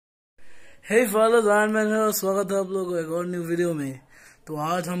हे followers, iron man है और स्वागत है आप लोगों को एक और न्यू वीडियो में। तो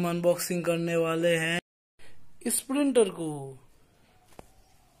आज हम अनबॉक्सिंग करने वाले हैं इस प्रिंटर को।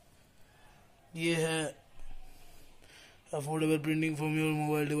 ये है affordable printing from your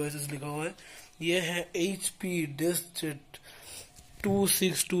mobile devices लिखा हुआ है। ये है HP डेस्कजेट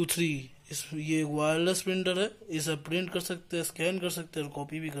 2623। ये वायरलेस प्रिंटर है। इसे प्रिंट कर सकते हैं, स्कैन कर सकते हैं और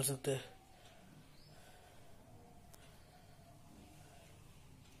कॉपी भी कर सकते हैं।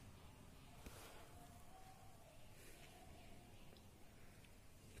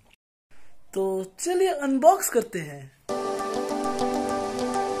 तो चलिए अनबॉक्स करते हैं।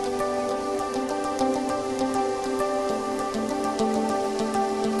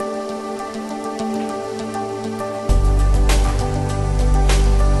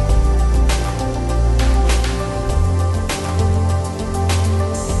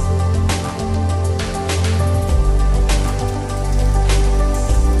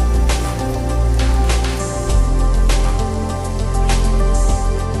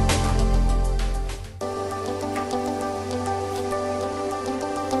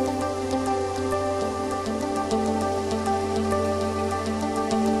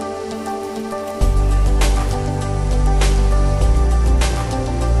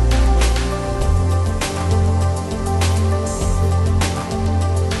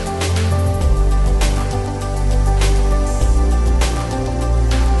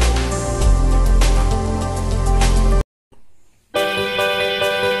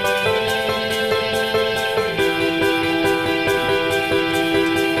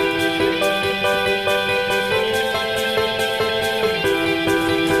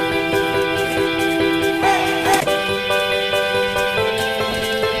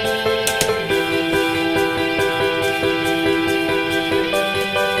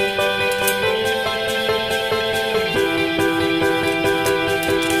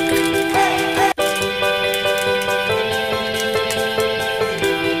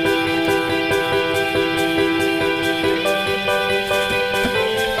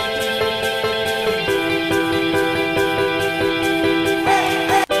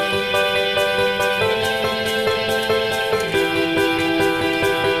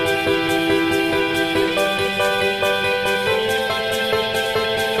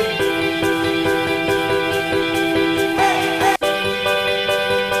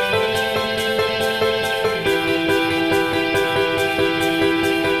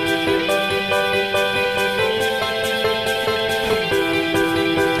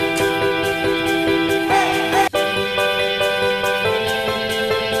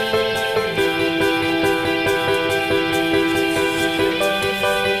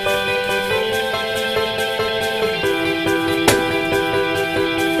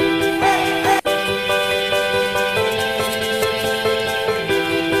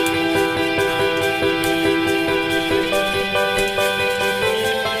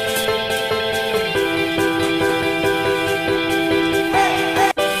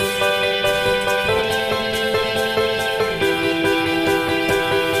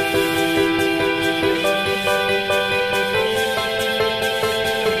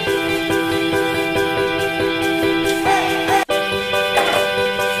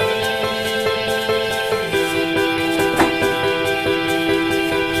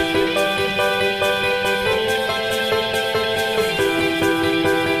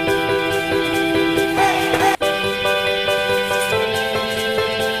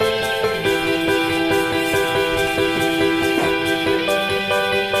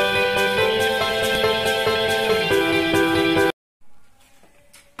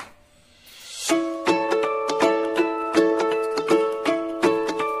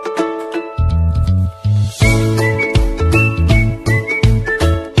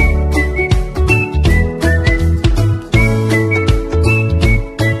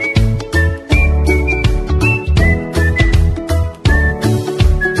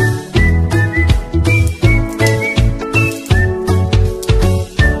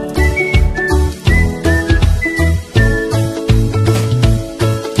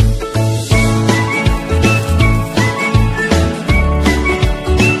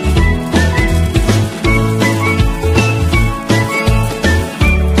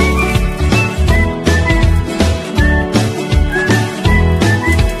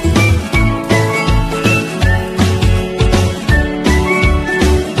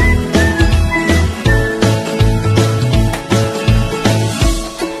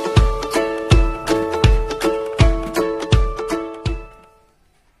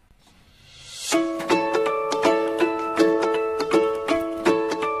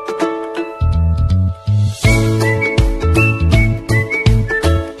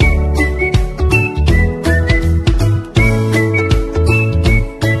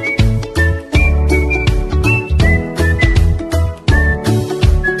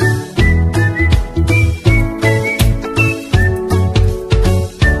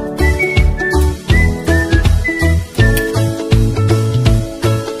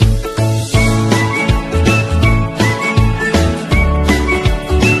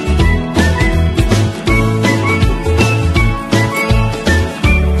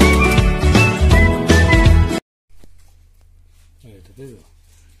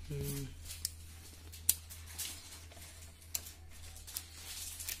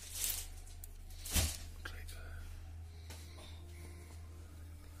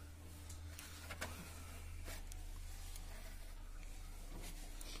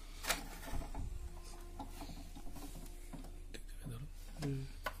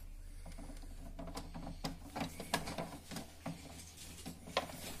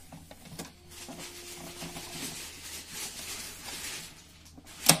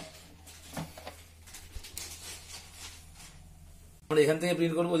 এখান থেকে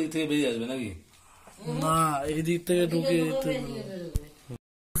প্রিন্ট করবো, ওদিক থেকে বেরিয়ে আসবে নাকি? না, एडिट থেকে ঢুকে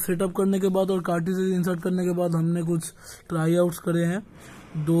सेटअप करने के बाद और कार्ट्रिजेज इंसर्ट करने के बाद हमने कुछ ट्राई आउट्स करे हैं।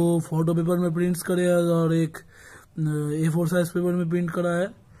 2 फोटो पेपर में प्रिंट्स करे हैं और एक A4 साइज पेपर में प्रिंट करा है,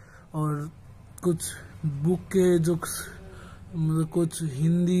 और कुछ बुक के जो मतलब कुछ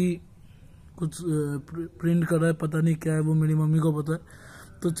हिंदी कुछ प्रिंट करा है, पता नहीं क्या है वो, मेरी मम्मी को पता है।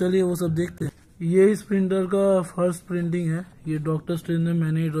 तो चलिए वो सब देखते हैं। ये इस प्रिंटर का फर्स्ट प्रिंटिंग है, ये डॉक्टर स्ट्रेंज में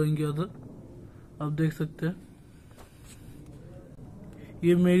मैंने ही ड्राइंग किया था, आप देख सकते हैं।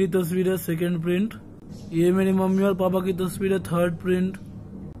 ये मेरी तस्वीर है सेकंड प्रिंट, ये मेरी मम्मी और पापा की तस्वीर है थर्ड प्रिंट,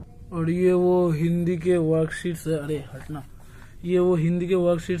 और ये वो हिंदी के वर्कशीट्स है। अरे हटना, ये वो हिंदी के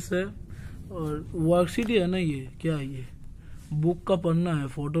वर्कशीट्स है, और वर्कशीट ही है ना, ये क्या है, ये बुक का पन्ना है,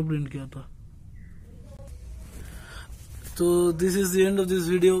 फोटो प्रिंट किया था। तो this is the end of this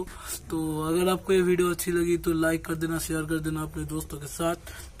video. तो अगर आपको ये वीडियो अच्छी लगी तो लाइक कर देना, शेयर कर देना अपने दोस्तों के साथ,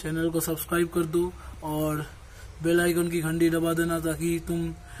 चैनल को सब्सक्राइब कर दो और बेल आइकन की घंटी दबा देना ताकि तुम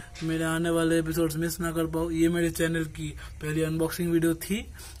मेरे आने वाले एपिसोड्स मिस ना कर पाओ। ये मेरे चैनल की पहली अनबॉक्सिंग वीडियो थी,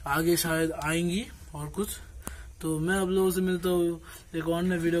 आगे शायद आएंगी और कुछ। तो मैं आप लोगों से मिलता हूँ एक और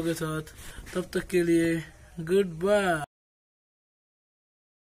नए वीडियो के साथ, तब तक के लिए गुड बाय।